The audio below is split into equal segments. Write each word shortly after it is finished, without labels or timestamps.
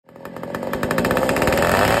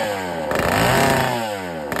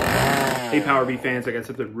Hey Power B fans, I got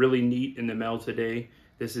something really neat in the mail today.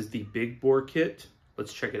 This is the big bore kit.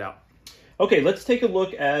 Let's check it out. Okay, let's take a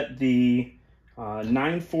look at the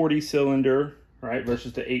 940 cylinder, right,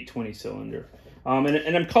 versus the 820 cylinder.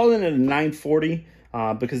 And I'm calling it a 940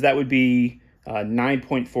 because that would be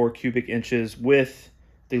 9.4 cubic inches with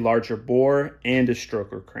the larger bore and a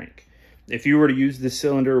stroker crank. If you were to use this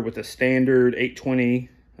cylinder with a standard 820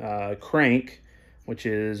 crank, which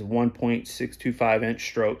is 1.625 inch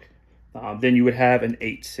stroke, then you would have an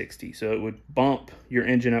 860. So it would bump your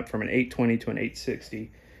engine up from an 820 to an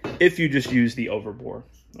 860 if you just use the overbore,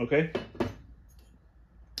 okay?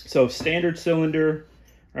 So standard cylinder,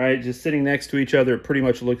 right, just sitting next to each other, it pretty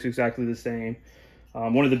much looks exactly the same.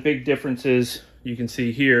 One of the big differences you can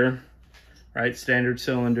see here, right, standard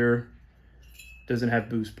cylinder doesn't have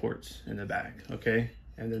boost ports in the back, okay?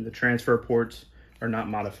 And then the transfer ports are not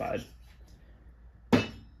modified.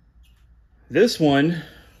 This one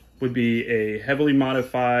would be a heavily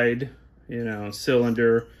modified,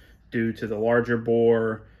 cylinder due to the larger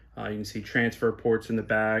bore. You can see transfer ports in the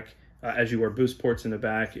back, as you are boost ports in the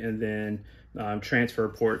back, and then transfer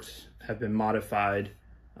ports have been modified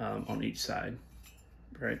on each side,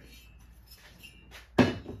 right?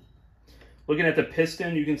 Looking at the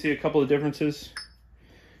piston, you can see a couple of differences.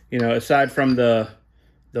 Aside from the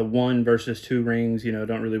 1 versus 2 rings,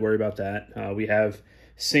 don't really worry about that. We have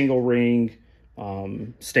single ring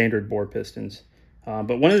standard bore pistons.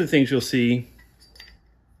 But one of the things you'll see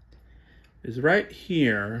is right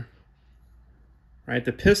here, right,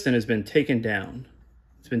 the piston has been taken down.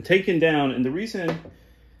 It's been taken down, and the reason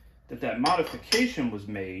that modification was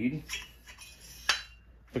made,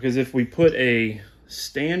 because if we put a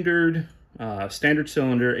standard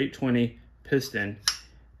cylinder 820 piston,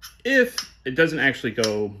 if it doesn't actually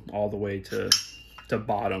go all the way to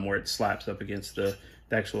bottom where it slaps up against the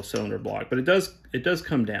actual cylinder block, but it does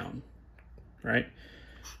come down, right?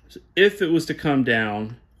 So if it was to come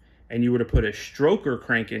down and you were to put a stroker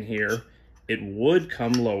crank in here, it would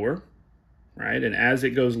come lower, right? And as it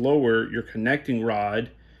goes lower, your connecting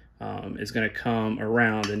rod is going to come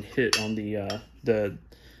around and hit on the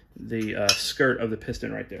skirt of the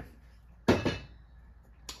piston right there.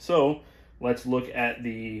 So let's look at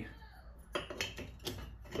the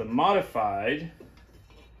modified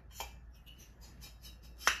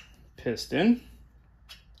piston,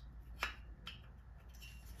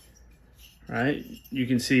 right? You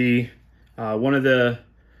can see one of the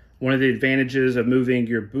advantages of moving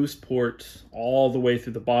your boost ports all the way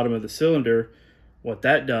through the bottom of the cylinder. What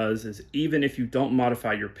that does is, even if you don't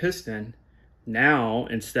modify your piston, now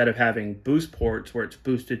instead of having boost ports where it's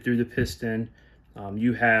boosted through the piston,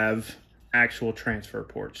 you have actual transfer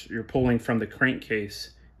ports. You're pulling from the crankcase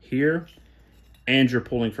here, and you're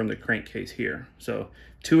pulling from the crankcase here. So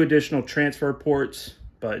 2 additional transfer ports,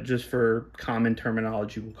 but just for common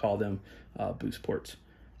terminology, we'll call them boost ports.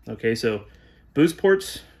 Okay, so boost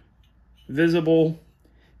ports visible,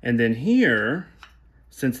 and then here,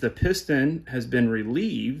 since the piston has been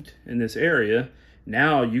relieved in this area,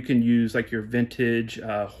 now you can use like your vintage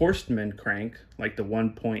Horstman crank, like the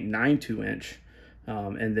 1.92 inch,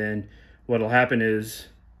 and then what'll happen is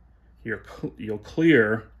you'll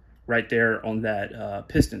clear right there on that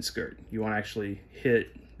piston skirt. You want to actually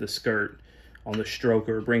hit the skirt on the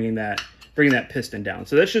stroker, bringing that piston down.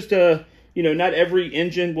 So that's just not every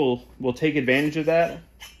engine will take advantage of that,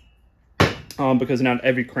 because not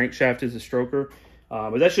every crankshaft is a stroker.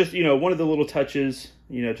 But that's just one of the little touches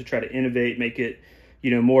to try to innovate, make it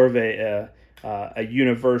more of a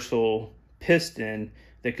universal piston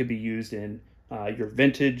that could be used in your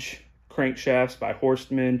vintage crankshafts by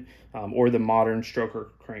Horstman, or the modern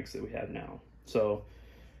stroker cranks that we have now. So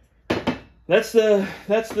that's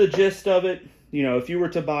the gist of it. If you were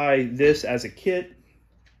to buy this as a kit,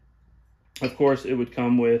 of course it would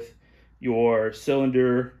come with your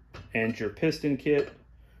cylinder and your piston kit.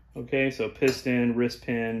 Okay, so piston, wrist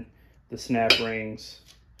pin, the snap rings,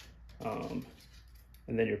 and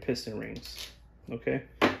then your piston rings. Okay,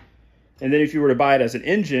 and then if you were to buy it as an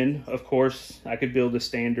engine, of course I could build a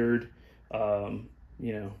standard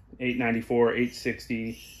 894,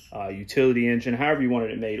 860 utility engine, however you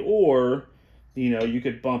wanted it made, or you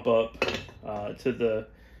could bump up to the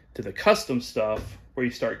custom stuff where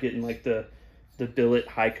you start getting like the billet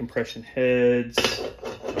high compression heads,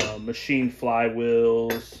 machine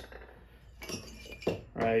flywheels,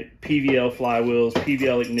 right? PVL flywheels,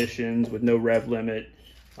 PVL ignitions with no rev limit,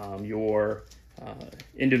 your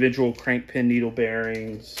individual crank pin needle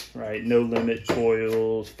bearings, right? No limit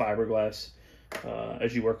coils, fiberglass,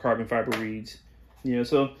 as you wear carbon fiber reeds.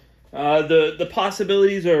 So the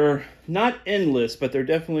possibilities are not endless, but they're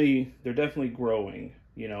definitely growing.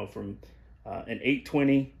 From an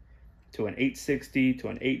 820 to an 860 to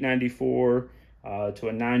an 894 to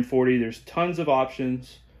a 940. There's tons of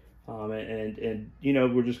options, and you know,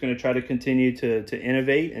 we're just going to try to continue to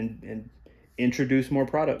innovate and introduce more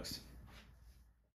products.